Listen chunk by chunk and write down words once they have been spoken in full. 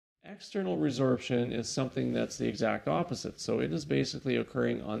External resorption is something that's the exact opposite. So it is basically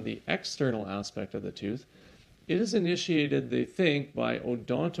occurring on the external aspect of the tooth. It is initiated, they think, by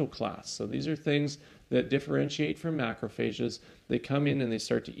odontoclasts. So these are things that differentiate from macrophages. They come in and they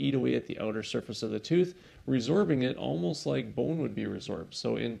start to eat away at the outer surface of the tooth, resorbing it almost like bone would be resorbed.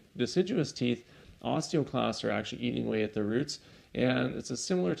 So in deciduous teeth, osteoclasts are actually eating away at the roots, and it's a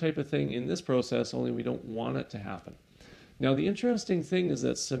similar type of thing in this process, only we don't want it to happen. Now, the interesting thing is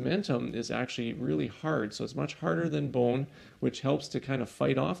that cementum is actually really hard, so it's much harder than bone, which helps to kind of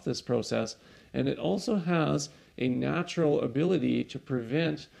fight off this process, and it also has a natural ability to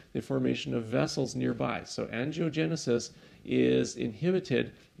prevent the formation of vessels nearby. So angiogenesis is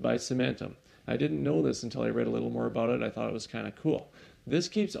inhibited by cementum. I didn't know this until I read a little more about it. I thought it was kind of cool. This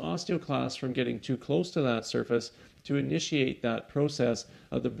keeps osteoclasts from getting too close to that surface to initiate that process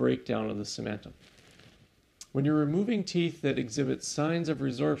of the breakdown of the cementum. When you're removing teeth that exhibit signs of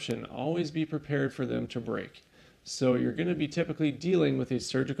resorption, always be prepared for them to break. So you're going to be typically dealing with a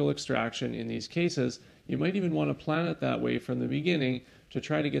surgical extraction in these cases. You might even want to plan it that way from the beginning to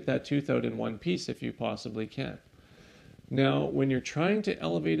try to get that tooth out in one piece if you possibly can. Now, when you're trying to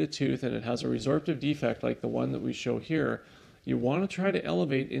elevate a tooth and it has a resorptive defect like the one that we show here, you want to try to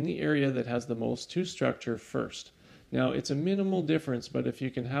elevate in the area that has the most tooth structure first. Now, it's a minimal difference, but if you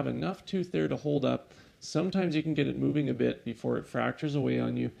can have enough tooth there to hold up, sometimes you can get it moving a bit before it fractures away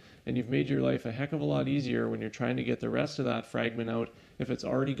on you, and you've made your life a heck of a lot easier when you're trying to get the rest of that fragment out if it's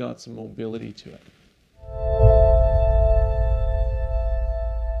already got some mobility to it.